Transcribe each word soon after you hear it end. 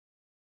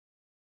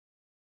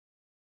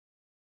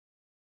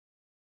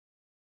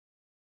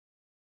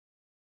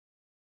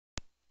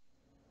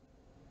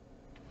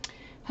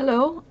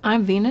Hello,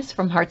 I'm Venus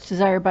from Heart's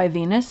Desire by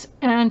Venus,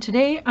 and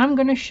today I'm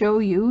going to show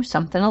you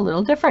something a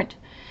little different.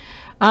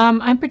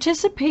 I'm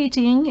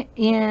participating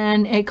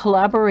in a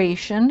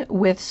collaboration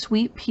with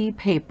Sweet Pea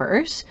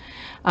Papers.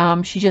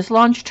 She just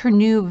launched her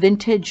new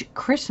vintage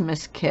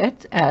Christmas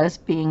kit, as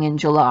being in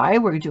July.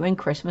 We're doing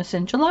Christmas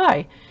in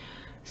July.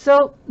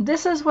 So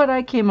this is what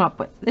I came up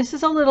with. This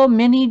is a little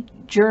mini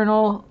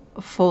journal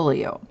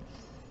folio.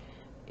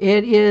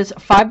 It is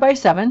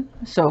 5x7,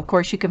 so of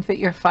course you can fit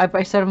your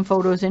 5x7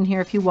 photos in here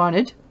if you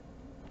wanted.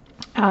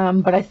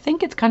 But I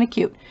think it's kind of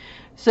cute.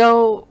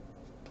 So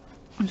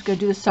I'm just going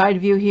to do the side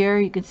view here.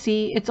 You can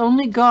see it's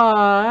only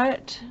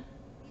got,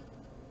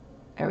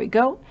 there we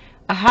go,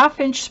 a 1/2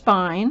 inch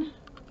spine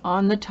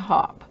on the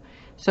top.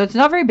 So it's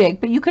not very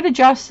big, but you could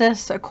adjust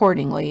this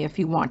accordingly if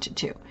you wanted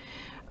to.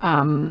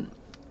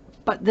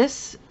 But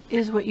this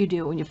is what you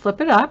do when you flip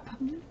it up.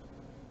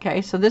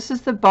 Okay, so this is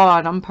the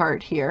bottom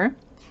part here.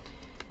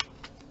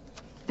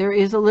 There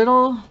is a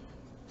little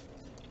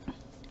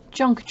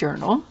junk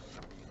journal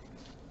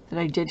that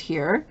I did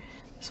here.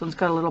 This one's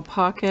got a little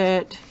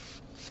pocket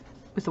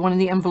with one of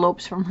the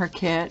envelopes from her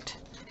kit.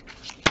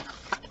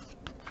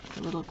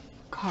 A little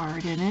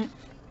card in it.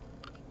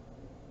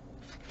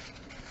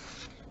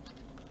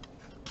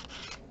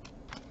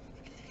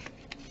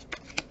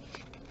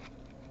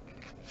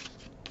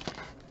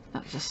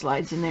 That just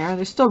slides in there.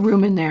 There's still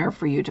room in there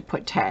for you to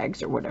put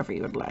tags or whatever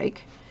you would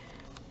like.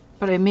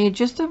 But I made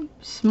just a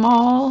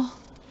small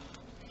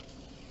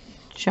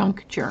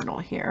junk journal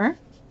here.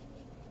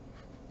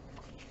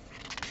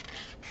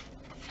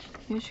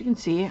 As you can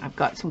see, I've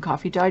got some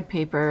coffee dyed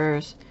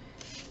papers.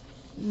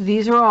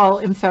 These are all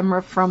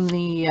ephemera from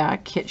the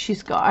kit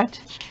she's got.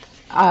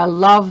 I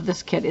love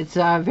this kit. It's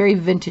a very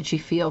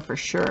vintagey feel for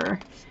sure,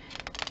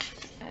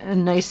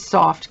 and nice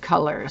soft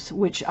colors,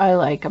 which I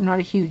like. I'm not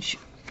a huge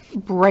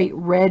bright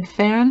red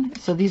fan,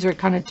 so these are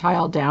kind of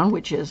tiled down,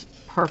 which is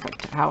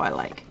perfect how I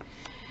like.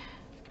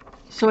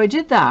 So I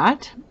did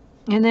that.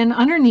 And then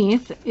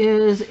underneath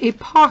is a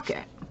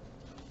pocket.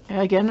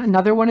 Again,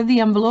 another one of the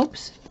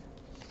envelopes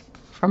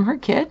from her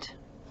kit.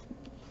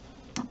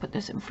 I'll put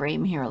this in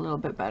frame here a little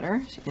bit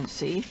better so you can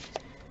see.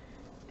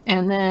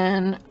 And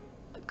then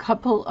a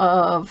couple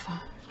of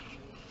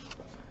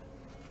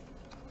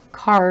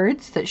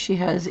cards that she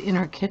has in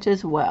her kit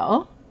as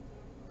well.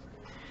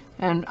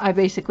 And I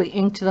basically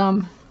inked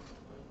them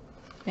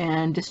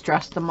and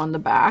distressed them on the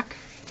back.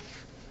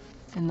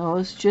 And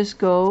those just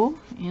go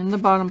in the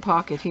bottom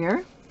pocket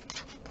here.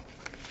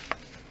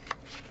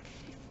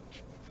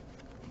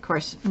 Of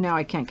course, now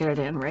I can't get it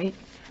in, right?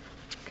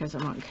 Because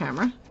I'm on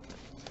camera.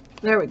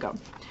 There we go.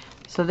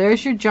 So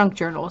there's your junk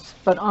journals.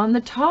 But on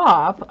the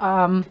top,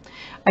 I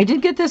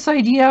did get this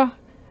idea,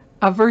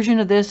 a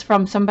version of this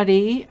from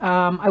somebody.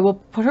 I will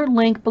put her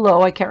link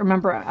below. I can't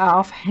remember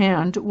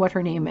offhand what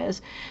her name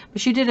is.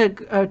 But she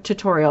did a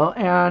tutorial,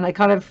 and I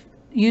kind of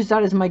used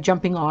that as my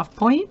jumping off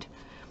point.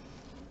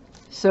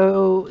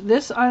 So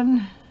this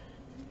undoes.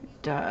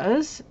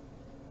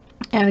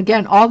 And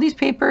again, all these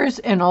papers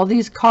and all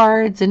these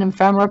cards and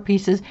ephemera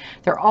pieces,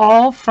 they're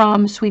all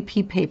from Sweet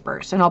Pea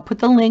Papers. And I'll put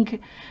the link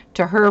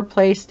to her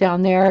place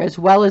down there, as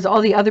well as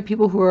all the other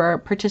people who are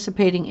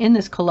participating in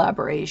this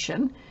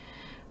collaboration.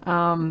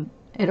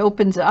 It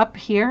opens up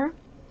here,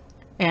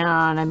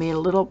 and I made a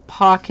little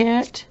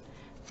pocket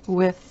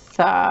with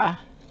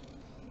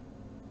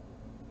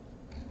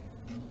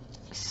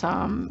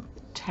some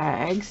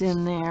tags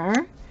in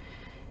there.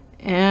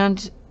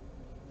 And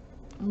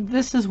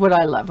this is what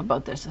I love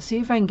about this. Let's see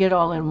if I can get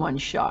all in one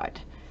shot.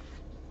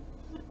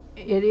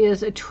 It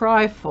is a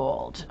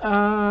trifold.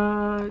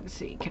 Let's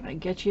see, can I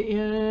get you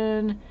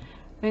in?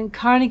 I can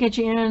kind of get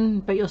you in,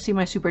 but you'll see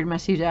my super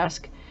messy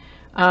desk.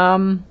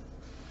 So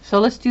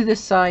let's do this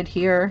side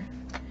here.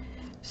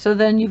 So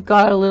then you've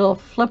got a little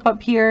flip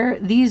up here.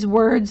 These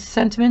words,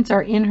 sentiments,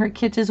 are in her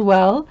kit as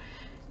well.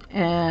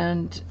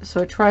 And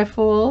so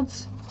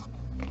trifolds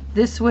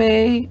this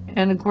way,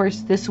 and of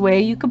course this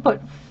way. You could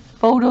put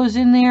photos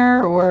in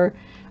there, or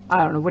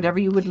I don't know, whatever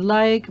you would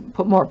like.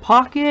 Put more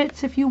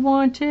pockets if you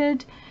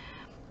wanted.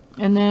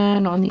 And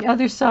then on the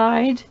other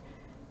side,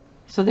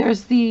 so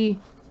there's the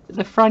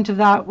front of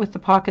that with the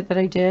pocket that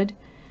I did.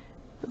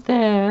 But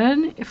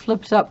then it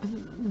flips up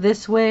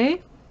this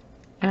way,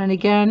 and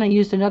again I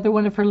used another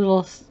one of her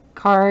little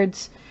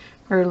cards,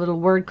 her little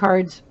word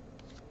cards,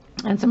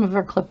 and some of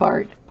her clip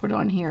art put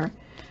on here.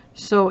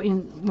 So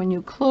when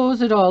you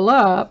close it all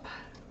up,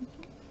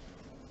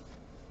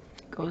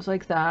 it goes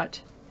like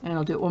that, and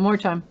I'll do it one more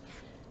time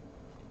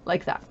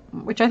like that,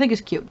 which I think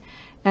is cute.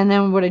 And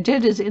then what I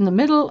did is in the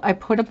middle I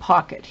put a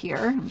pocket here.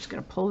 I'm just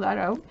going to pull that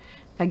out.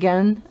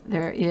 Again,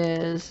 there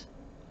is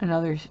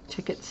another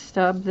ticket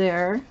stub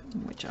there,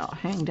 which I'll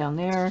hang down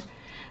there.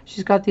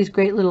 She's got these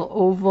great little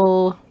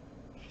oval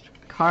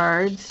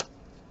cards,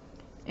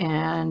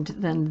 and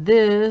then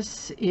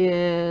this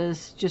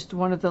is just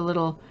one of the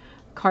little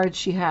cards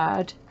she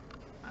had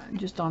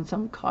just on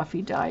some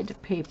coffee dyed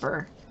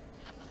paper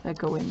that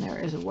go in there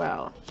as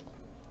well.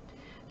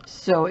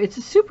 So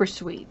it's super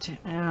sweet.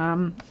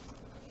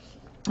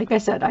 like I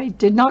said, I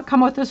did not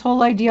come up with this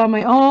whole idea on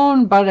my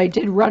own, but I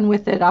did run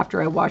with it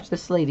after I watched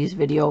this lady's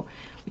video,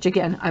 which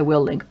again, I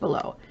will link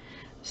below.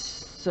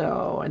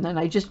 So, and then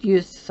I just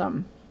used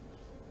some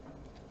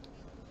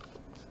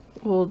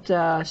old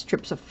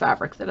strips of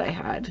fabric that I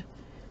had,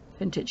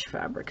 vintage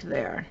fabric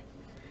there.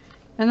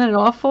 And then it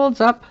all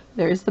folds up,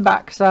 there's the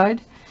back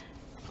side,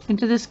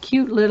 into this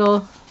cute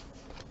little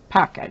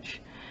package.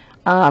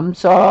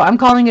 So I'm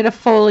calling it a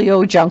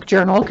folio junk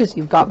journal because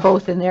you've got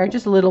both in there,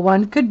 just a little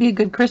one. Could be a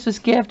good Christmas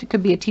gift, it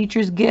could be a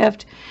teacher's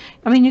gift.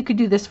 I mean, you could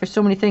do this for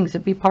so many things.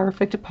 It'd be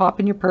perfect to pop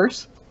in your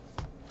purse.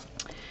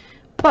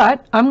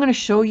 But I'm going to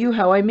show you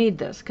how I made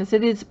this because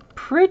it is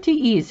pretty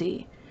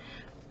easy.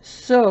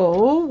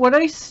 So what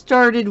I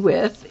started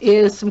with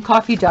is some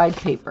coffee dyed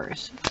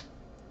papers.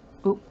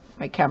 Oh,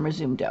 my camera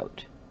zoomed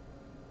out.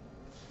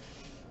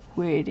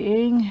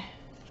 Waiting.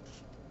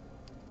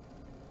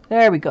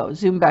 There we go.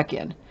 Zoom back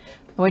in.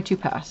 I went too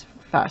fast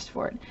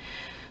for it.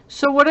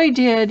 So what I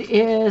did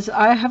is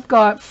I have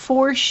got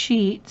 4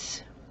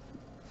 sheets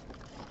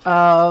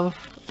of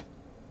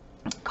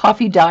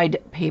coffee dyed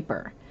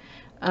paper,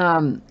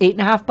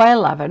 8.5 by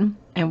 11.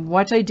 And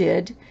what I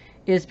did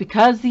is,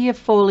 because the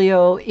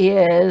folio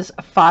is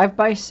 5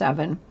 by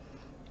 7,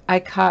 I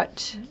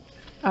cut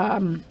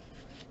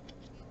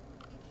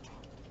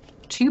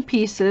 2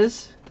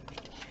 pieces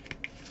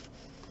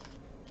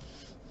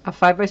of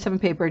 5 by 7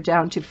 paper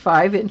down to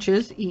 5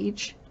 inches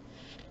each.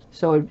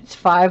 So it's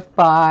 5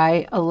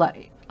 by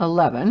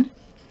 11.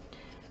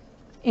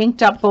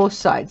 Inked up both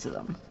sides of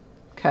them.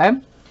 Okay.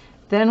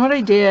 Then what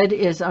I did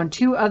is on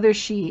 2 other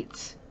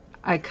sheets,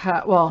 I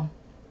cut,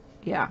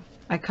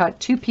 I cut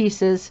 2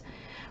 pieces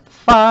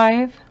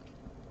 5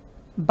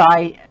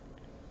 by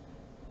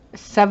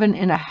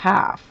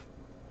 7.5,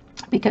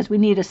 because we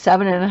need a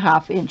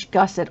 7.5 inch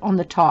gusset on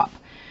the top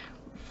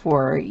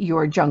for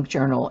your junk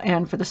journal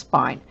and for the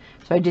spine.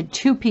 So I did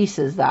 2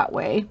 pieces that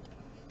way.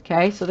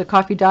 Okay, so the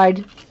coffee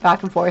dyed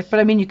back and forth, but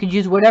I mean, you could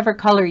use whatever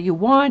color you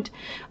want.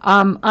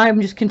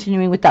 I'm just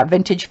continuing with that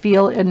vintage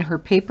feel in her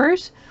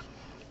papers.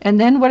 And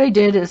then what I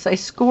did is I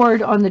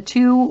scored on the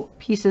 2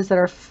 pieces that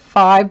are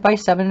 5 by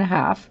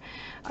 7.5.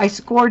 I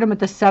scored them at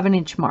the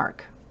 7-inch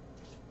mark,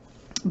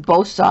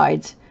 both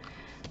sides,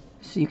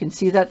 so you can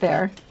see that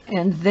there.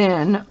 And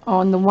then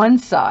on the one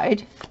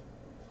side,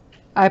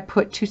 I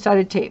put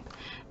 2-sided tape.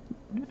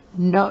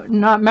 No,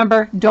 not,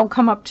 remember, don't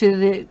come up to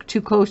the too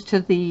close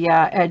to the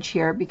edge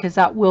here, because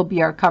that will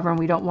be our cover and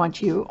we don't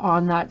want you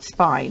on that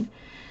spine.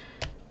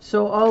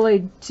 So all I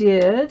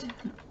did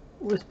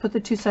was put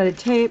the 2-sided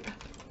tape.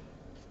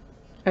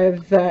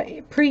 I've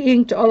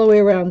pre-inked all the way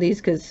around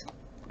these because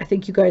I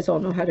think you guys all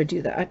know how to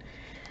do that.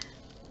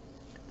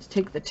 Let's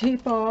take the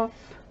tape off,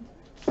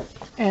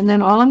 and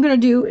then all I'm going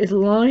to do is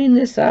line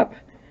this up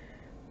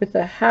with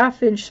a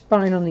 1/2 inch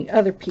spine on the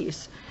other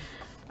piece.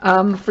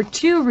 For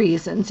 2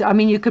 reasons. I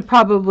mean, you could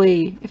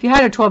probably, if you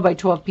had a 12 by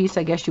 12 piece,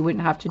 I guess you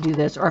wouldn't have to do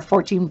this, or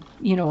 14,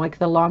 you know, like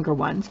the longer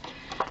ones.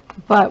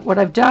 But what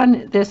I've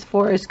done this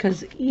for is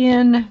because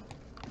in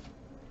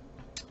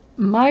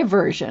my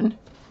version,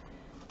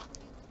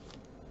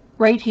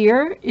 right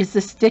here is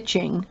the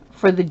stitching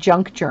for the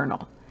junk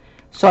journal.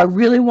 So I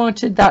really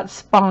wanted that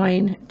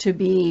spine to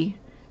be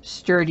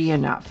sturdy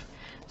enough.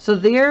 So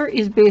there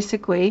is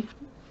basically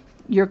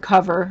your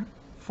cover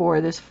for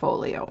this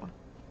folio.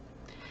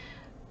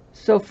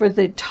 So for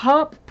the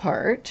top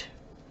part,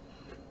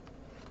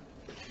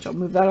 so I'll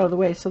move that out of the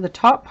way. So the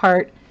top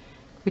part,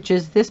 which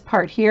is this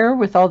part here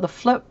with all the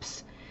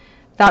flips,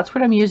 that's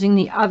what I'm using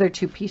the other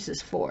 2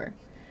 pieces for.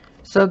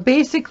 So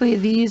basically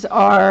these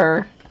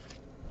are,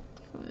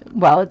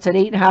 well, it's an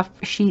 8.5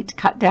 sheet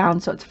cut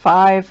down, so it's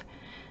 5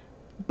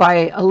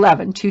 by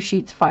 11, 2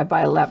 sheets 5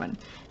 by 11.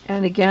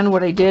 And again,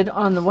 what I did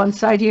on the one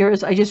side here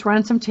is I just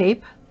ran some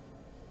tape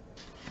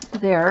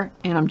there,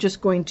 and I'm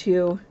just going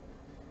to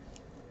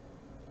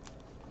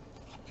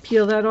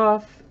peel that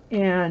off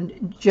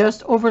and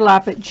just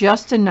overlap it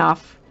just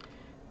enough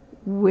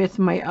with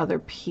my other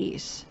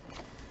piece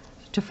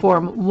to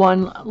form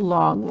one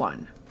long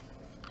one.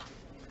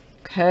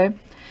 Okay,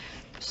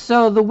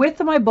 so the width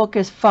of my book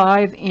is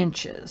 5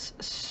 inches.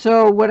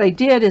 So what I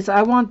did is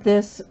I want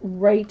this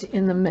right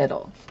in the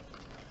middle.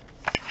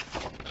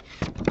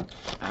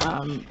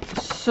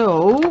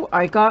 So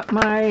I got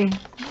my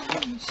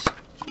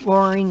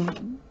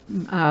scoring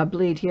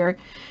blade here,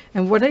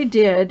 and what I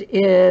did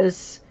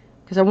is,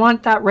 because I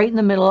want that right in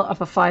the middle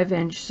of a 5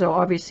 inch, so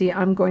obviously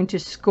I'm going to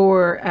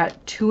score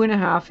at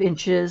 2.5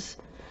 inches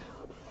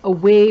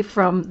away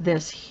from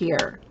this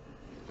here.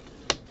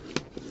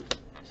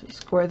 So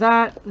score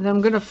that, then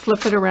I'm going to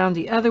flip it around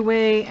the other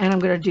way, and I'm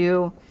going to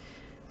do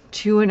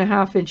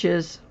 2.5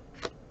 inches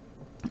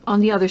on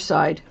the other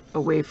side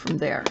away from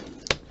there.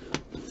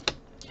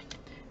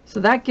 So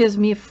that gives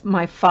me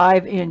my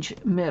 5 inch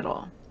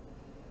middle.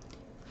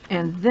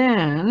 And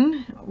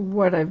then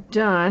what I've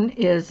done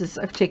is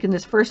I've taken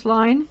this first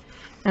line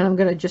and I'm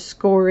going to just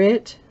score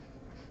it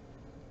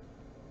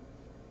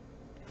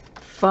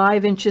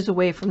 5 inches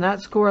away from that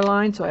score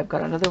line. So I've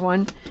got another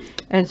one.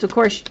 And so of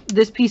course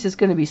this piece is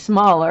going to be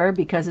smaller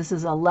because this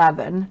is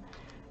 11.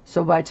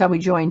 So by the time we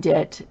joined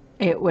it,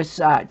 it was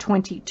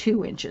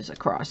 22 inches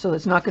across. So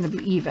it's not going to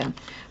be even,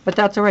 but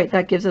that's all right.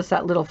 That gives us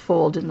that little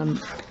fold in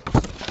the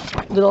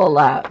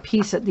little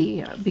piece at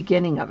the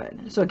beginning of it.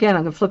 So again,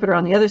 I'm going to flip it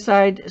around the other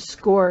side,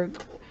 score,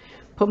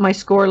 put my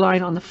score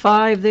line on the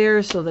 5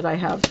 there so that I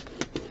have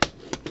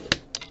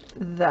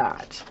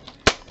that.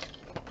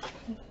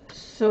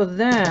 So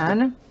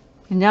then,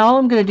 now all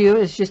I'm going to do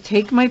is just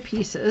take my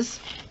pieces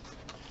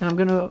and I'm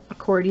going to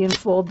accordion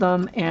fold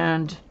them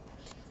and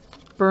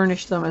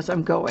burnish them as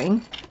I'm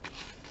going.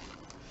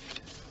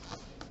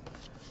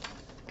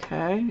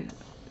 Okay,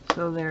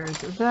 so there's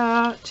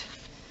that.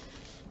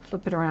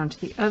 Flip it around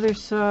to the other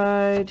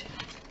side.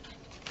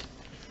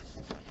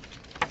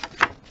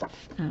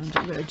 And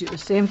I'm going to do the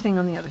same thing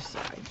on the other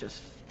side.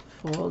 Just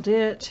fold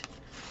it,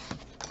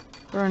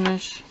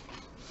 burnish,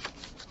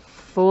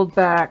 fold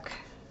back,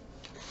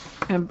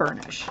 and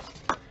burnish.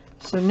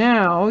 So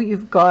now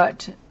you've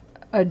got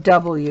a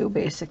W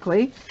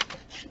basically.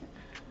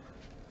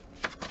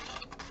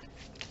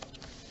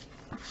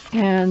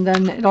 And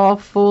then it all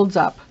folds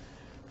up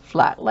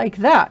flat like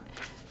that.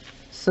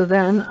 So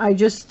then I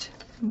just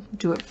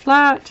do it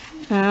flat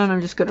and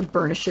I'm just going to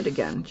burnish it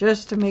again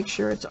just to make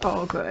sure it's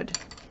all good.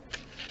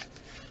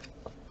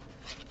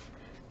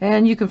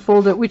 And you can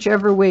fold it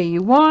whichever way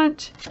you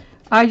want.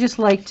 I just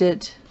liked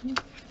it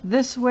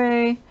this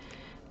way.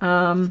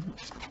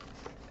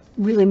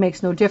 Really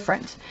makes no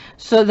difference.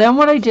 So then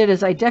what I did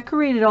is I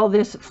decorated all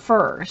this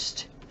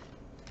first.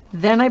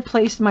 Then I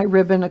placed my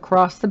ribbon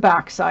across the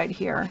back side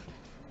here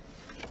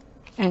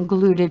and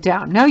glued it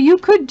down. Now you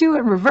could do it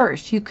in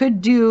reverse. You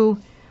could do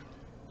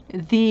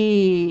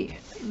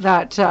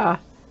that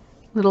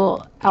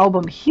little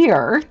album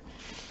here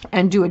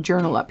and do a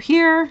journal up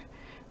here,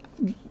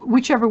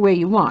 whichever way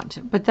you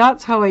want, but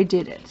that's how I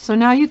did it. So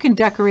now you can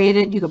decorate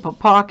it. You can put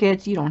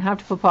pockets. You don't have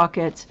to put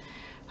pockets,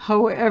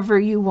 however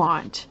you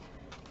want.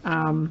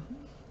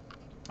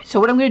 So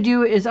what I'm going to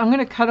do is I'm going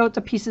to cut out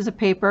the pieces of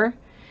paper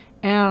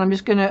and I'm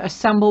just going to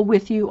assemble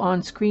with you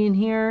on screen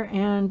here,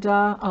 and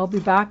I'll be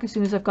back as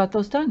soon as I've got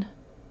those done.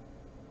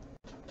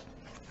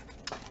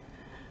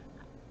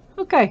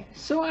 Okay,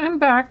 so I'm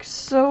back.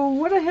 So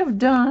what I have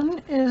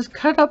done is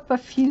cut up a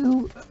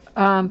few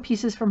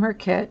pieces from her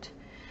kit.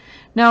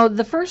 Now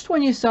the first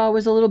one you saw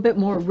was a little bit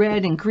more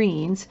red and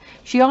greens.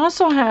 She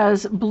also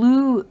has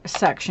blue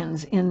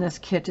sections in this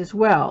kit as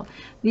well.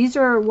 These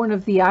are one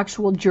of the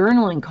actual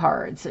journaling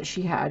cards that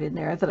she had in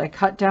there that I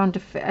cut down to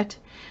fit.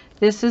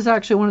 This is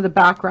actually one of the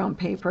background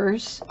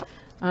papers.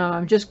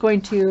 I'm just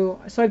going to,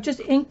 so I've just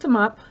inked them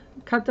up,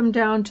 cut them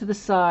down to the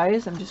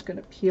size. I'm just going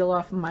to peel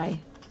off my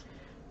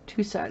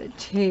two-sided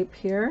tape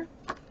here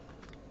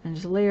and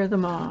just layer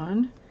them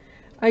on.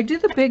 I do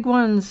the big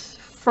ones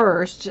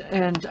first,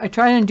 and I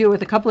try and do it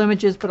with a couple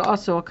images but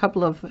also a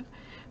couple of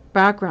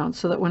backgrounds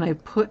so that when I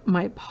put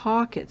my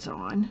pockets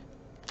on,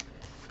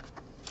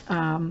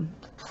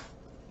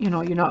 you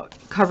know, you're not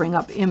covering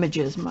up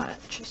images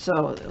much.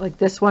 So like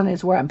this one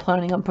is where I'm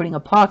planning on putting a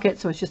pocket,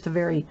 so it's just a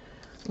very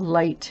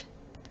light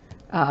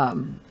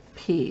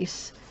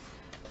piece.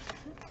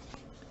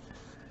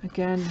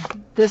 Again,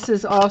 this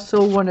is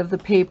also one of the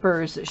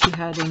papers that she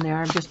had in there.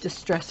 I'm just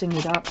distressing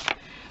it up.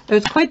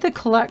 There's quite the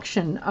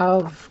collection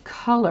of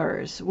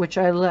colors, which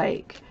I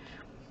like.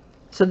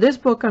 So this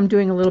book I'm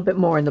doing a little bit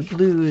more in the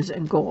blues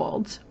and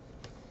golds.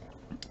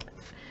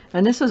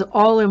 And this is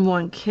all in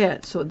one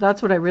kit. So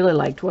that's what I really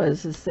liked,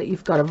 is that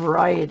you've got a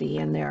variety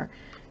in there.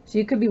 So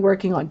you could be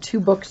working on 2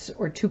 books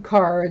or 2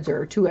 cards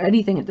or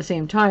anything at the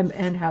same time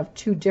and have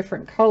 2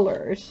 different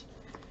colors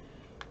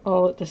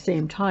all at the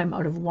same time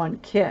out of one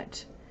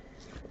kit.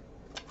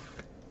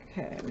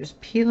 Okay, I'm just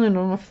peeling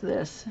off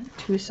this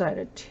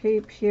two-sided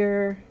tape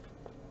here.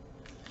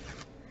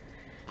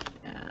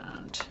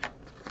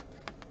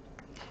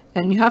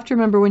 And you have to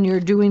remember when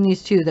you're doing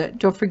these too that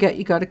don't forget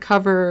you got to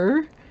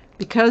cover,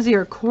 because the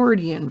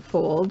accordion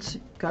folds,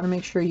 got to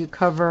make sure you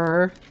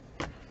cover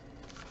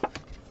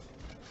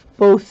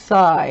both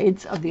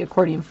sides of the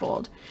accordion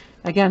fold.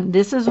 Again,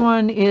 this is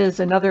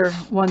another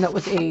one that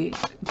was a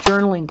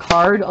journaling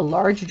card, a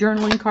large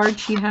journaling card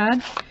she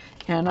had,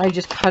 and I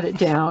just cut it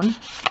down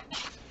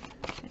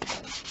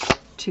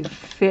to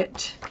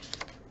fit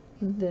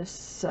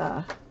this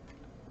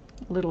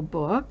little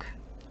book.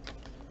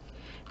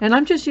 And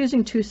I'm just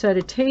using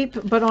two-sided tape,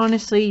 but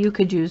honestly you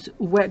could use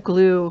wet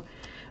glue.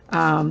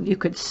 You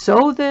could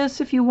sew this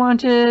if you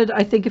wanted.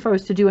 I think if I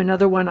was to do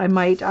another one, I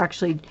might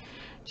actually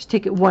just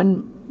take it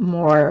one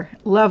more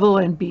level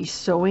and be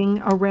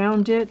sewing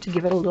around it to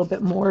give it a little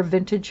bit more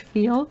vintage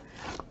feel.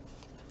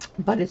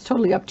 But it's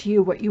totally up to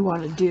you what you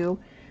want to do.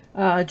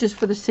 Just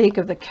for the sake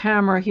of the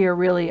camera here,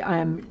 really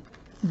I'm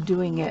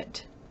doing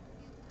it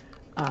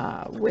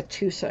with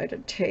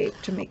two-sided tape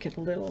to make it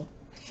a little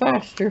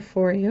faster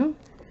for you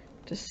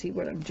to see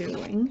what I'm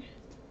doing.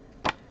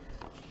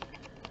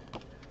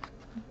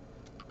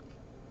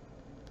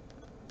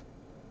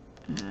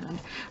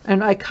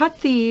 And I cut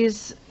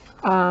these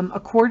a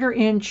 1/4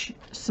 inch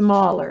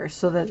smaller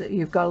so that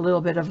you've got a little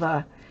bit of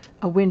a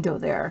window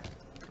there.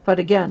 But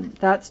again,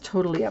 that's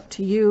totally up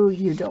to you.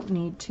 You don't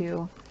need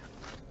to.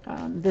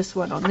 This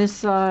one on this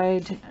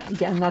side,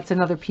 again, that's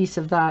another piece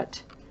of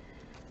that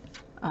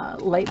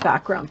light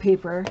background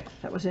paper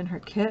that was in her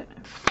kit.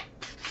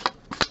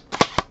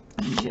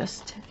 I'm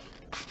just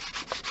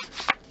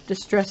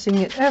distressing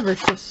it ever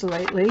so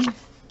slightly.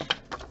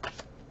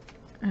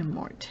 And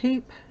more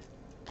tape.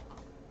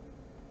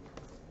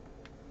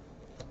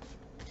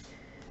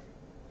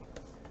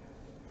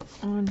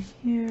 On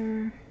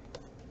here.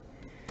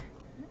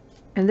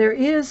 And there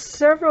is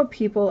several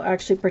people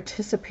actually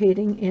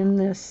participating in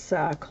this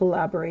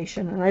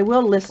collaboration, and I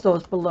will list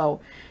those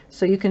below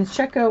so you can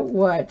check out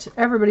what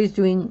everybody's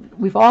doing.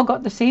 We've all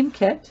got the same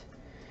kit,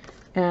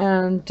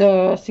 and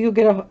so you'll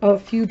get a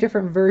few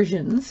different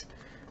versions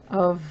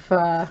of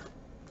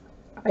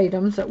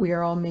items that we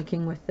are all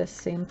making with this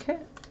same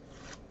kit.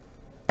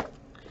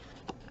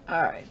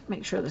 All right,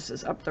 make sure this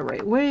is up the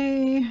right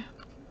way.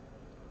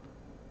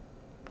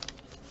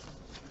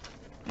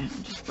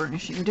 And just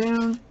burnishing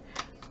down.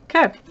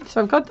 Okay,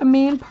 so I've got the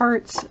main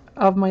parts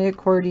of my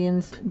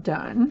accordions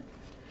done.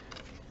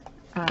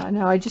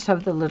 Now I just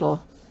have the little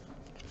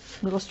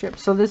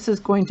strips. So this is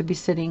going to be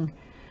sitting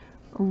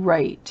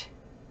right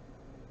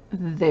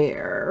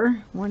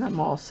there when I'm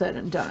all said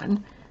and done.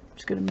 I'm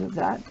just going to move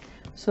that.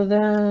 So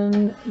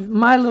then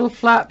my little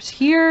flaps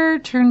here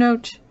turned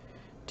out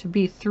to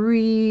be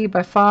 3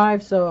 by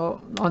 5. So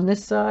on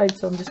this side,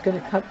 so I'm just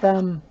going to cut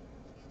them.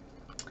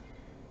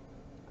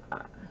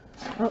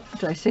 Oh,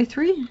 did I say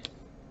 3?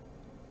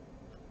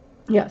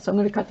 Yeah, so I'm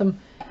going to cut them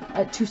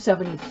at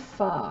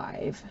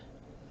 275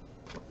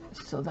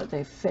 so that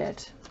they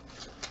fit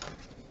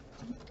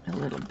a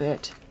little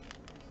bit.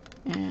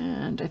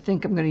 And I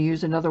think I'm going to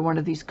use another one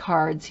of these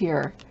cards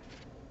here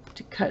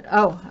to cut.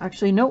 Oh,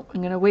 actually, no,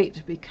 I'm going to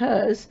wait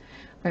because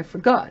I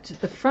forgot.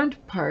 The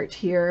front part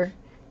here,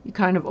 you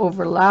kind of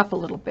overlap a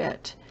little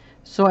bit.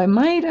 So I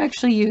might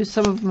actually use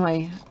some of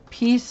my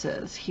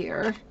pieces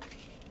here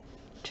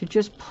to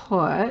just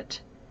put...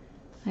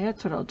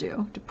 That's what I'll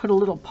do, to put a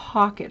little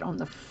pocket on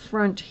the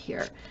front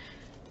here.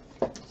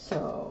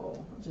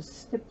 So I'll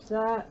just snip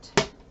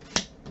that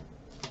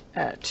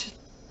at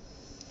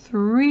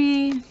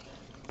 3.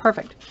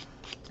 Perfect.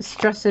 Just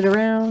stress it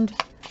around.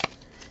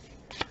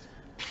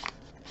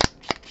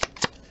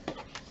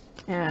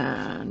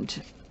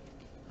 And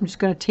I'm just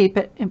going to tape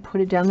it and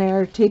put it down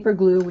there. Tape or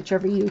glue,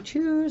 whichever you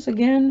choose.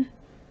 Again,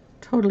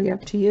 totally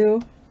up to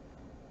you.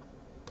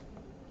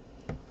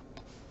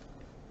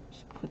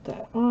 Put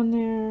that on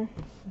there.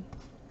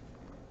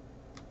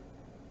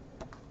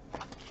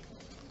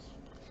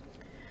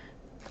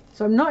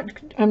 So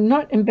I'm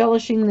not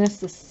embellishing this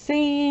the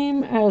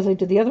same as I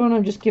did the other one.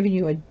 I'm just giving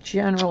you a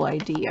general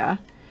idea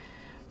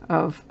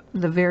of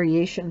the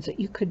variations that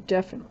you could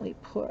definitely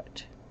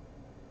put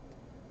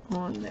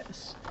on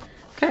this.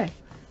 Okay,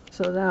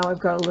 so now I've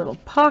got a little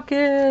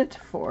pocket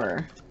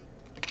for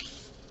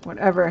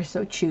whatever I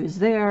so choose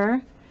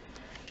there.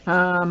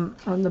 On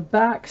the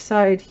back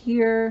side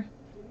here,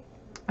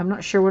 I'm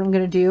not sure what I'm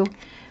going to do,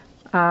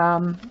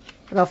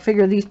 but I'll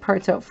figure these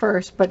parts out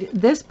first. But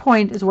this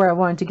point is where I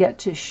wanted to get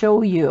to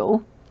show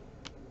you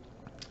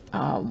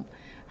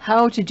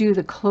how to do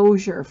the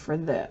closure for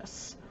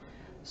this.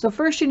 So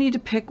first you need to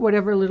pick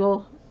whatever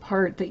little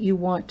part that you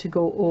want to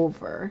go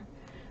over.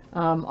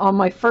 On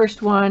my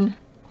first one,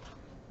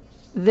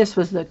 this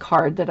was the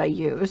card that I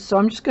used. So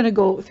I'm just going to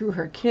go through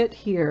her kit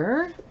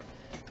here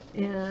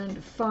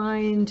and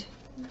find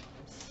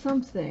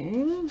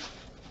something.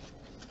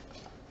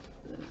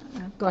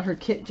 I've got her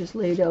kit just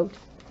laid out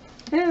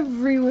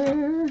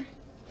everywhere.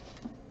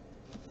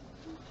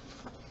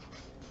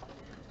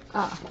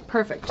 Ah,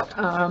 perfect.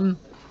 So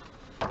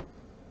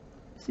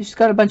she's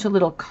got a bunch of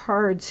little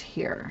cards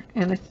here,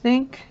 and I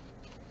think,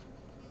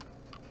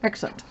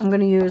 excellent, I'm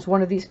going to use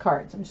one of these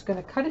cards. I'm just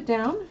going to cut it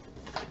down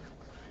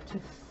to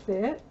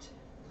fit.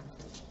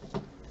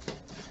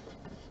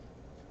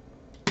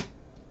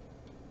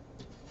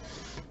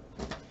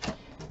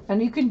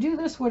 And you can do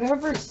this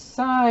whatever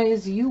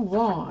size you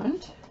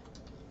want.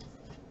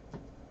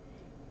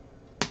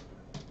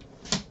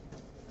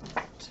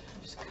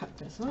 Just cut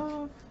this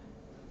off.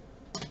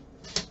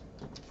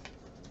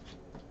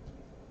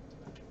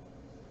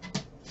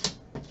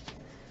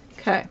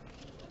 Okay.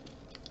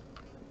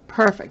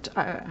 Perfect.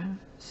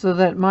 So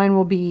that mine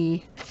will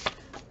be,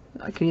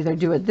 I can either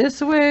do it this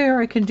way or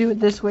I can do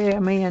it this way. I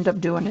may end up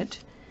doing it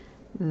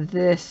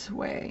this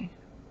way.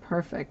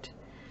 Perfect.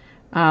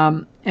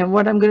 And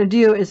what I'm going to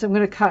do is I'm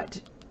going to cut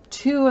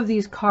 2 of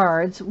these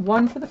cards,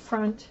 one for the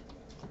front,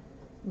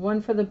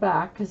 one for the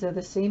back, because they're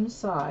the same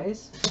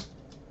size.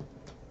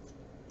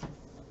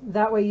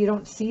 That way you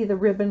don't see the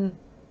ribbon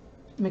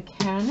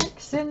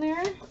mechanics in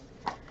there.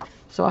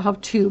 So I'll have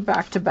 2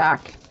 back to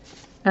back.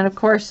 And of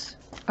course,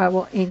 I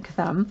will ink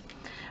them.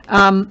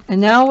 And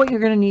now what you're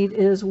going to need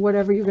is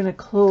whatever you're going to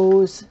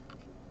close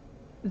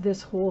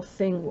this whole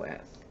thing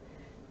with.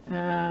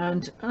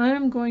 And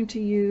I'm going to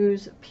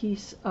use a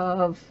piece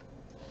of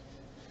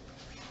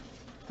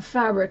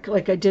fabric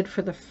like I did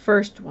for the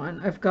first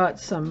one. I've got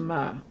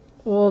some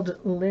old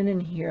linen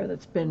here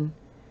that's been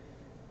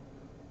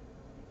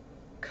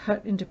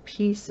cut into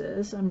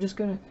pieces. I'm just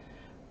going to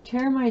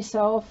tear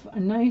myself a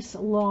nice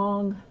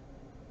long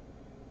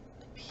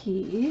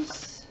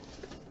piece,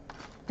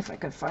 if I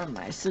could find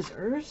my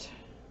scissors.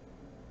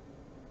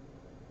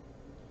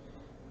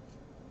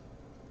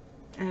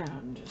 And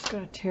I'm just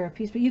going to tear a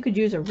piece, but you could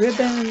use a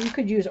ribbon, you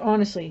could use,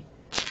 honestly,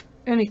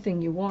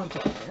 anything you want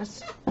on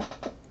this.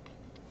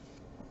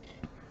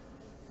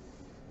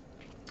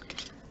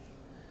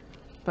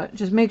 But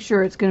just make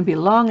sure it's going to be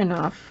long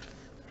enough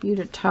for you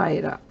to tie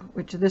it up,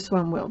 which this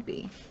one will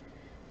be.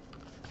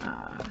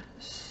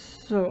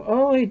 So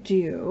all I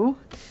do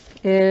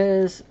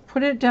is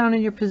put it down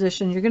in your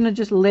position. You're going to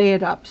just lay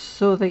it up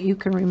so that you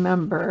can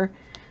remember,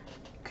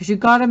 because you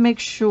got to make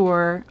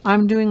sure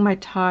I'm doing my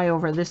tie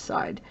over this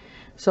side.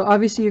 So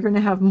obviously you're going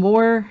to have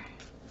more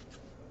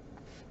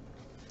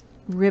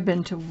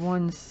ribbon to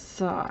one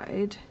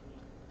side.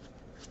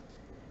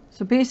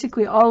 So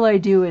basically all I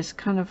do is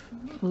kind of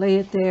lay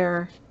it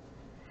there,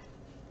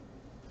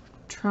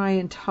 try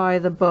and tie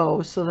the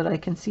bow so that I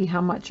can see how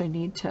much I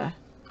need to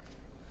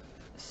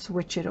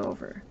switch it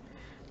over.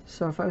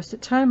 So if I was to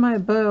tie my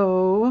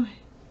bow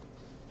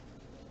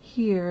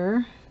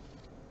here,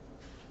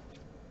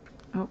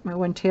 oh, my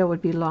one tail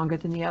would be longer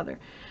than the other.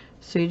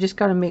 So you just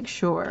got to make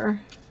sure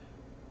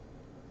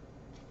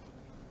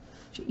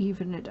to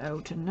even it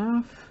out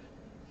enough.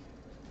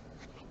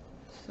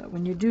 So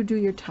when you do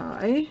your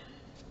tie,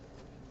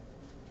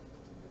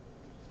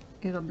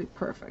 it'll be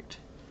perfect.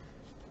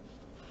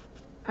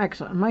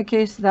 Excellent. In my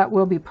case, that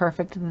will be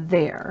perfect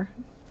there.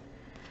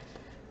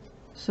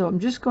 So I'm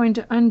just going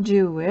to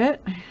undo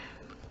it.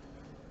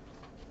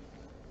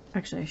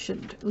 Actually, I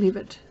shouldn't leave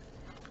it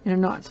in a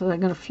knot. So I'm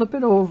going to flip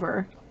it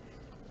over.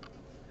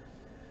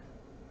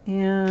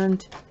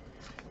 And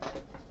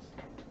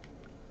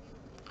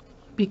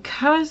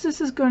because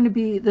this is going to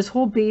be, this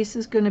whole base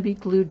is going to be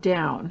glued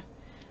down,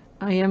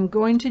 I am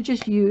going to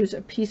just use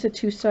a piece of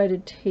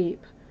two-sided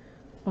tape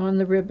on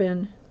the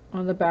ribbon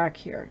on the back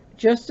here,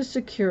 just to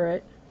secure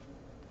it.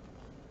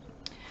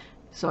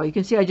 So you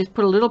can see I just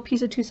put a little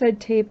piece of two-sided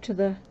tape to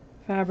the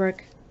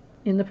fabric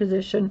in the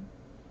position.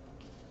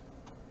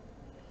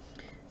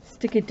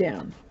 Stick it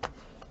down.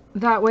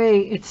 That way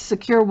it's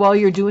secure while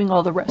you're doing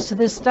all the rest of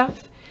this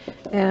stuff,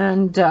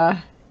 and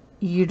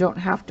you don't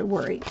have to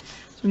worry.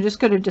 So I'm just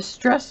going to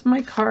distress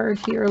my card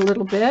here a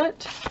little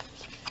bit,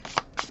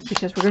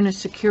 because we're going to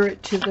secure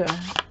it to the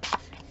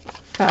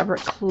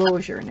fabric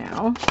closure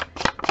now.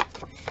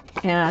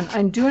 And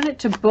I'm doing it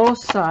to both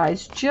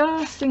sides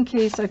just in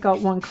case I got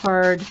one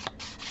card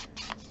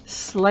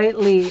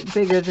slightly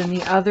bigger than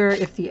the other.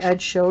 If the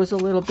edge shows a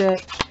little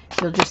bit,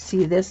 you'll just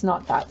see this,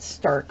 not that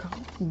stark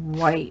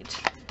white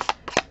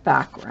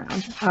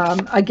background.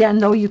 Again,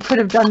 though, you could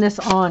have done this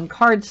on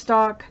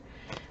cardstock,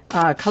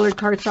 colored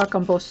cardstock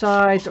on both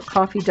sides, or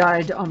coffee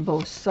dyed on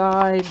both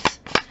sides,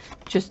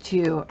 just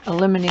to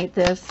eliminate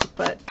this,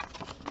 but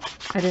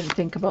I didn't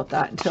think about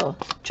that until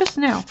just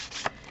now.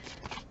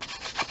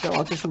 So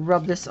I'll just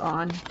rub this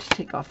on to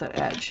take off that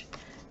edge.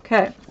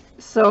 Okay,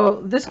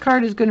 so this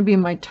card is going to be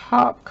my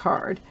top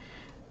card.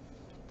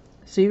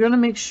 So you're going to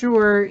make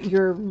sure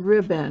your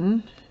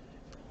ribbon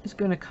is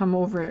going to come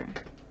over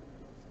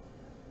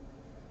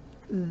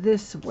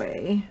this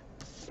way,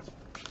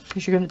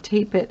 because you're going to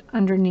tape it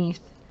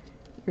underneath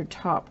your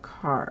top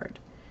card.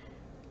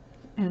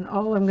 And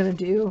all I'm going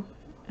to do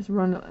is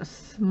run a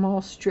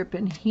small strip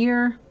in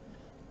here,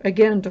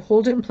 again to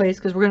hold it in place,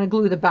 because we're going to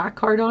glue the back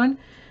card on,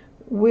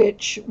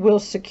 which will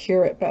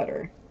secure it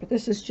better. But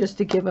this is just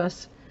to give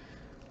us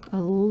a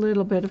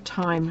little bit of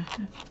time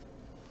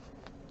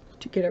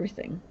to get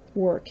everything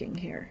working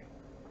here.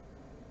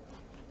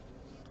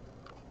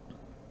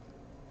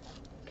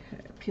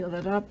 Okay, peel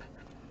that up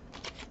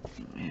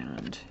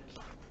and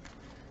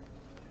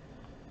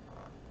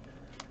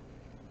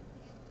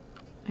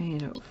lay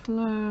it out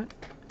flat,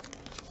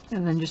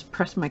 and then just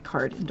press my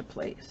card into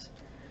place.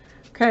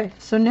 Okay,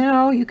 so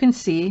now you can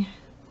see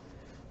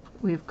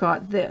we've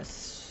got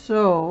this.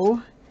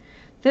 So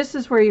this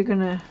is where you're going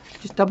to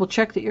just double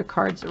check that your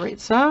card's the right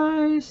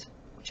size,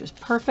 which is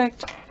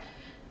perfect.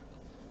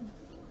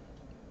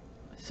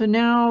 So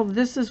now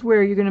this is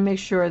where you're going to make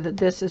sure that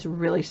this is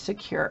really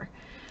secure.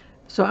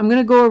 So I'm going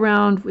to go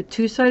around with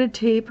two-sided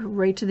tape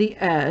right to the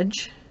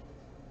edge,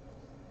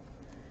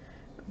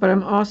 but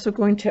I'm also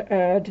going to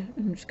add,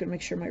 I'm just going to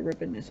make sure my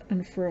ribbon is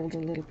unfurled a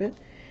little bit,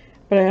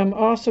 but I am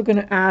also going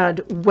to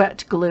add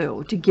wet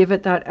glue to give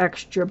it that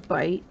extra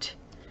bite.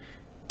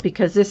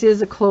 Because this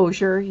is a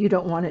closure, you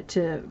don't want it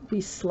to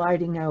be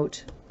sliding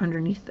out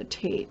underneath the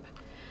tape.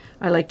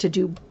 I like to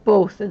do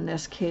both in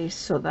this case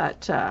so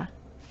that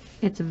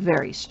it's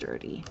very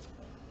sturdy.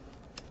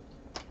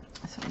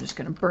 So I'm just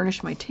going to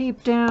burnish my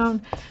tape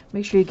down.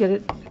 Make sure you get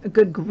it a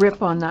good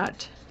grip on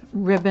that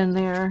ribbon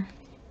there.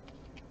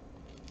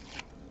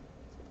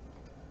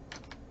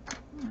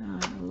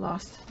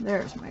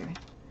 There's my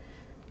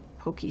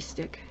pokey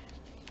stick.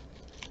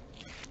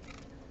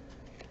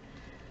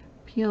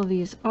 Peel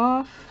these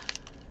off.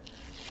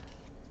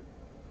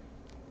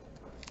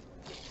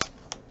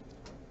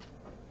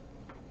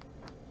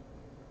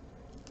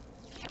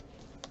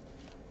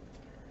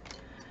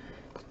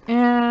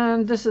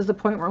 And this is the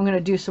point where I'm going to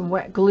do some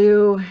wet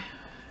glue.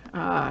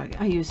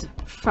 I use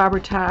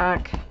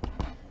Fabri-Tac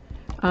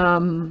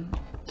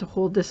to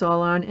hold this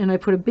all on, and I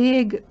put a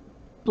big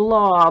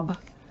blob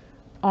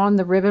on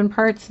the ribbon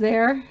parts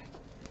there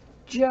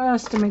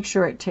just to make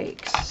sure it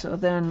takes. So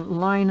then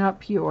line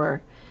up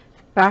your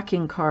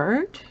backing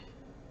card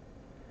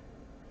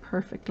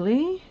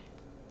perfectly,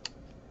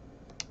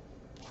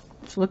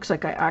 which looks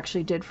like I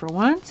actually did for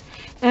once,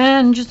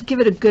 and just give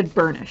it a good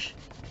burnish.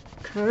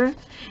 Okay,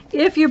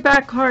 if your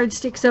back card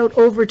sticks out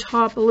over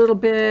top a little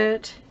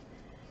bit,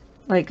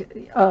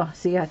 like, oh,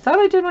 see, I thought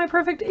I did my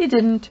perfect, it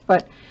didn't.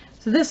 But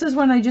so this is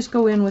when I just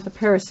go in with a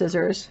pair of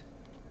scissors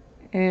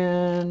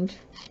and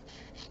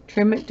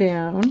trim it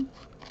down.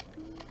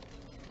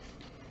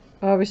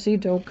 Obviously,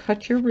 don't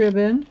cut your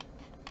ribbon.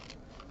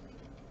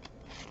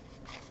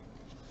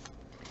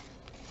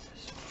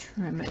 Just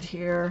trim it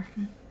here.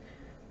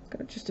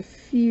 Got just a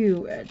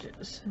few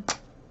edges.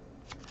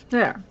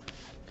 There.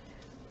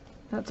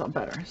 That's all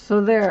better. So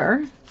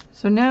there.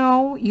 So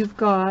now you've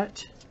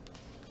got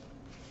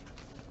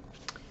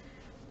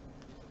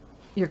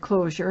your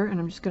closure, and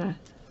I'm just going to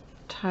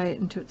tie it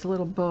into its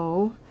little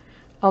bow.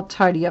 I'll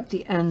tidy up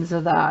the ends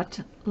of that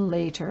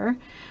later,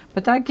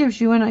 but that gives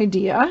you an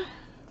idea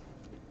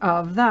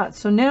of that.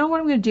 So now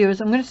what I'm going to do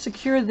is I'm going to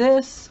secure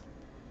this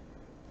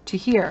to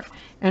here,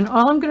 and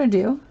all I'm going to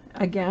do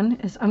again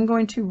is I'm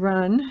going to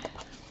run,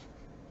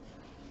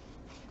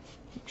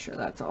 make sure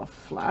that's all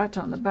flat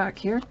on the back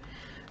here.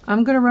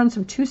 I'm going to run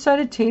some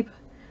two-sided tape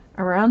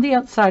around the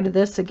outside of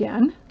this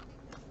again,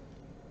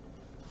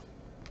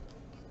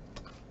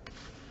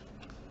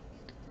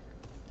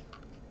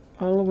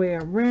 all the way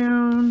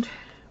around.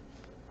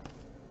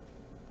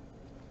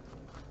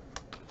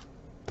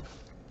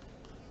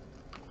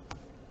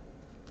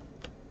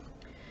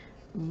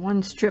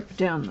 One strip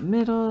down the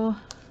middle,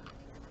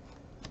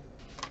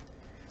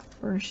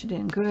 burnish it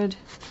in good,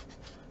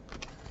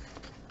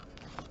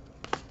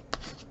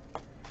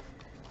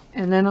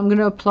 and then I'm going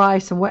to apply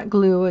some wet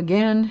glue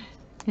again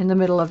in the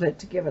middle of it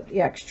to give it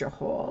the extra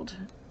hold.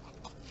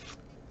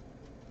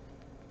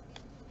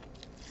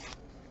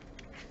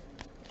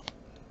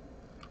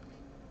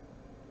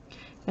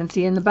 And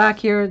see, in the back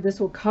here, this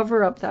will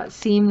cover up that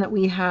seam that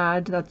we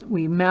had, that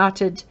we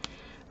matted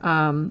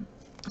some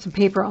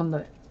paper on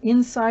the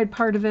inside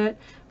part of it,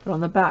 but on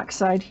the back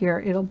side here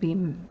it'll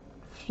be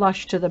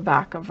flush to the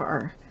back of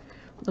our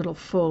little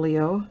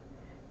folio.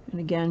 And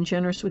again,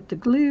 generous with the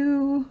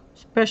glue,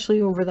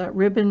 especially over that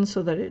ribbon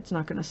so that it's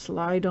not going to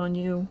slide on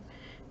you,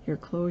 your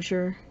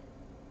closure.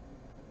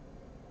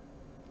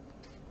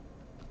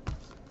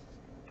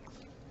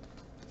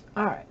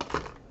 All right,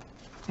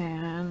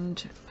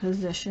 and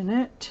position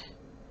it.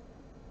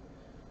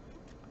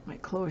 My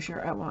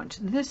closure I want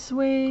this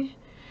way.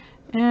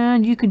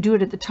 And you can do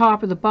it at the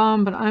top or the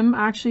bottom, but I'm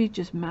actually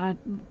just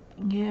matting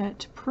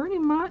it pretty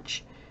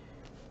much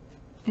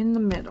in the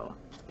middle.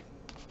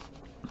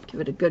 Give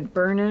it a good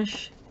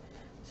burnish.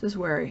 This is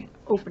where I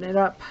open it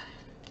up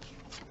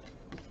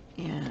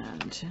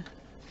and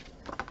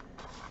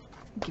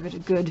give it a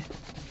good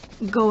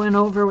going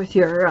over with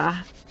your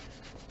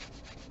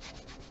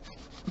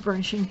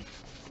burnishing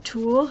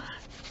tool.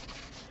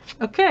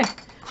 Okay,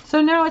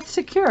 so now it's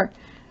secure.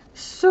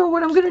 So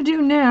what I'm going to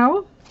do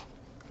now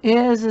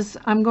is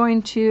I'm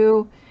going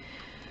to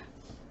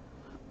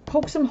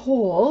poke some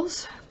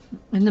holes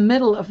in the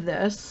middle of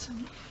this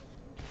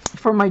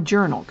for my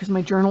journal, because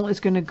my journal is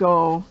going to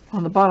go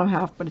on the bottom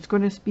half, but it's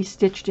going to be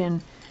stitched in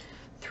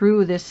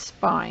through this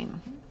spine.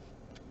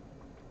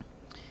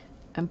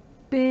 And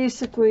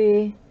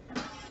basically,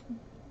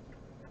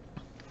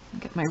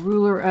 get my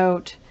ruler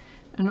out,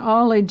 and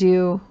all I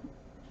do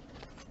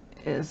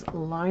is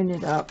line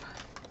it up,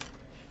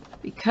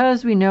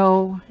 because we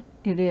know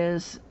it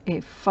is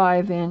a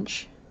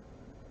 5-inch.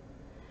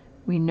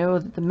 We know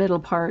that the middle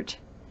part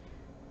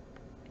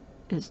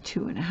is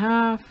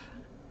 2.5.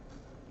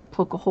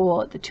 Poke a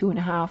hole at the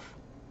 2.5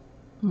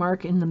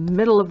 mark in the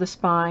middle of the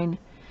spine,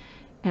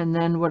 and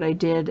then what I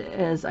did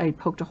is I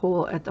poked a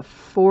hole at the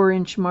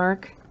 4-inch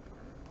mark,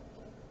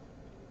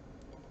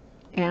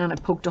 and I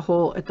poked a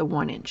hole at the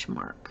 1-inch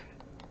mark,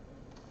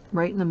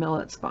 right in the middle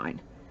of that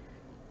spine.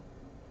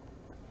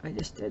 I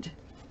just did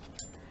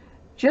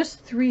just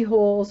 3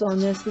 holes on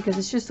this because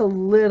it's just a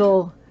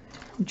little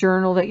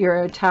journal that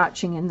you're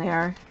attaching in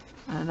there,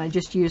 and I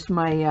just used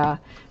my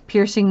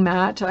piercing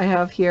mat I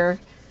have here.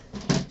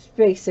 It's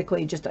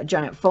basically just a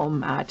giant foam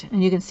mat,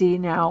 and you can see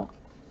now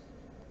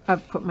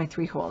I've put my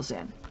 3 holes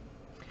in.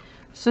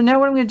 So now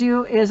what I'm going to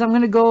do is I'm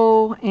going to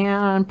go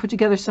and put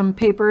together some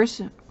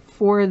papers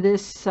for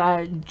this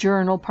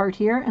journal part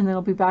here, and then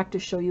I'll be back to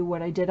show you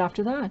what I did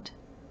after that.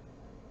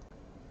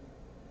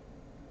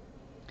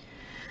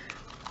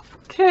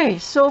 Okay,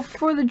 so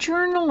for the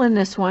journal in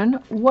this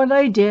one, what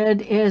I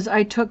did is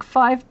I took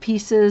 5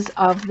 pieces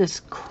of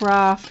this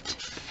craft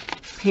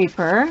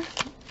paper.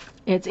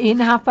 It's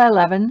 8.5 by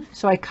 11,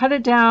 so I cut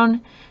it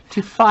down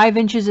to 5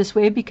 inches this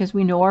way because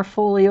we know our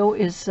folio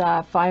is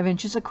 5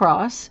 inches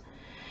across.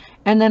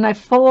 And then I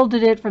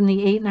folded it from the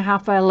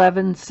 8.5 by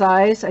 11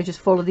 size. I just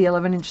folded the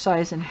 11-inch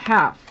size in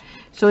half.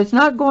 So it's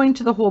not going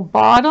to the whole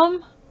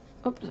bottom.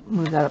 Oops,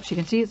 move that up so you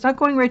can see. It's not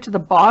going right to the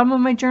bottom of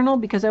my journal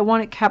because I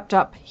want it kept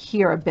up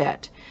here a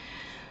bit.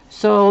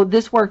 So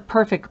this worked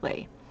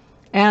perfectly.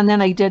 And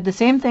then I did the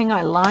same thing.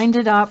 I lined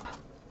it up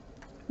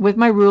with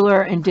my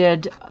ruler and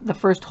did the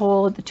first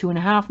hole at the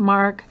 2.5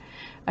 mark.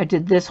 I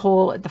did this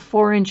hole at the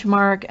 4-inch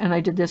mark, and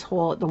I did this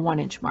hole at the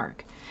 1-inch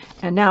mark.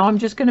 And now I'm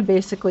just going to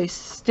basically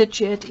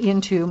stitch it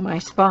into my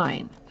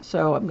spine.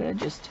 So I'm going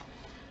to just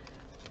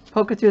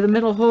poke it through the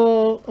middle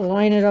hole,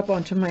 line it up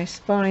onto my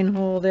spine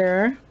hole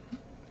there.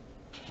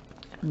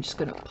 I'm just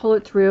going to pull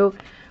it through.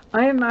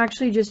 I am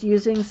actually just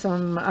using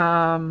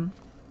some,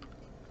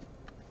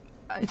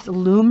 it's a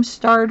loom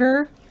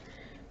starter,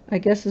 I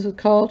guess is what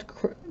it's called.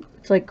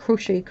 It's like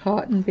crochet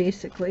cotton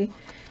basically.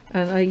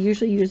 And I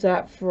usually use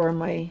that for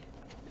my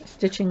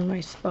stitching my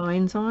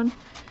spines on.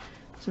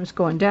 So I'm just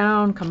going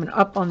down, coming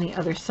up on the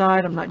other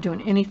side. I'm not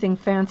doing anything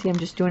fancy. I'm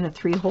just doing a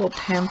 3-hole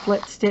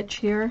pamphlet stitch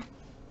here.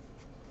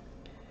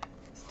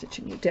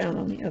 Stitching it down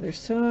on the other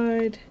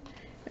side.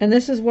 And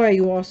this is why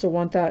you also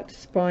want that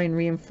spine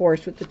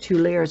reinforced with the 2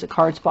 layers of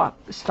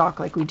cardstock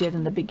like we did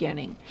in the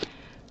beginning.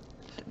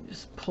 So I'm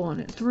just pulling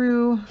it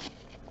through.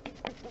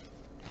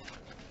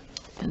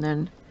 And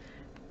then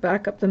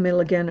back up the middle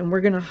again. And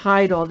we're going to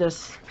hide all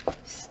this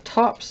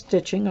top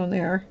stitching on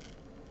there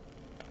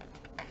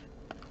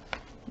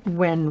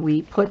when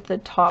we put the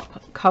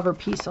top cover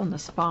piece on the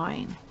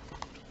spine.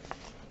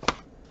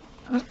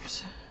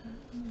 Oops.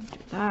 Do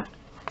that.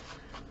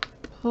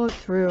 Pull it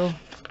through.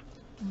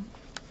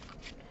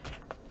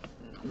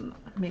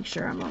 Make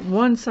sure I'm on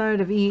one side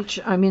of each.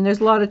 I mean,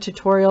 there's a lot of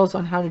tutorials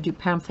on how to do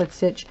pamphlet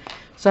stitch,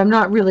 so I'm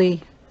not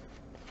really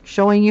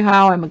showing you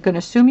how. I'm going to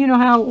assume you know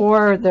how,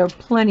 or there are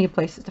plenty of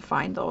places to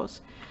find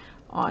those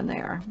on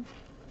there.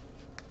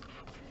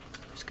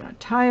 Just going to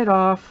tie it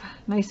off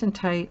nice and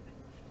tight.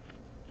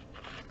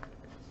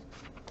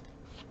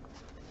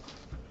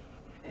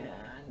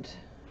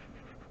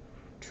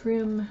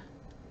 Trim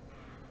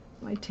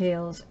my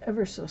tails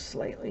ever so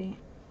slightly.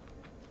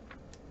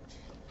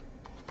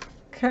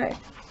 Okay,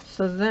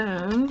 so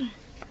then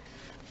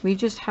we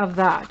just have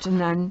that, and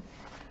then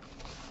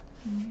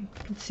you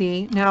can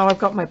see now I've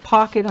got my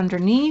pocket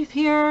underneath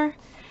here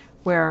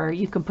where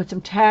you can put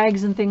some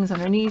tags and things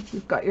underneath.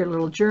 You've got your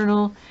little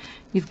journal.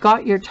 You've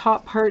got your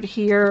top part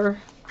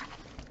here,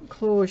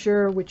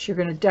 closure, which you're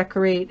going to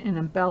decorate and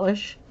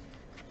embellish.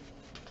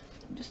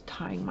 I'm just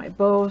tying my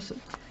bows.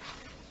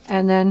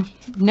 And then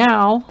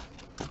now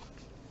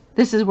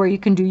this is where you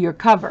can do your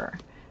cover.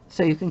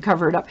 So you can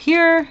cover it up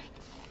here.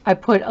 I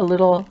put a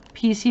little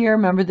piece here.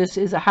 Remember, this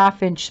is a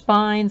 1/2-inch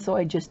spine, so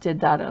I just did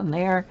that on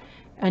there,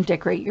 and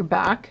decorate your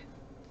back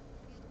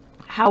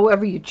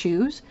however you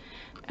choose.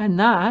 And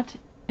that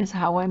is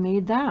how I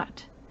made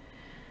that.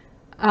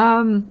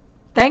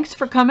 Thanks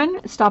for coming,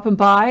 stopping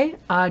by.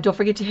 Don't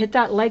forget to hit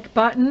that like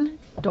button.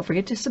 Don't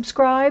forget to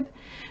subscribe.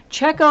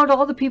 Check out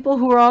all the people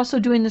who are also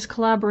doing this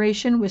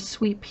collaboration with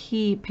Sweet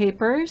Pea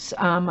Papers.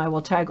 I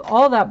will tag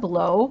all that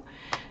below,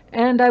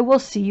 and I will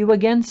see you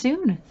again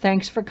soon.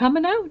 Thanks for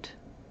coming out.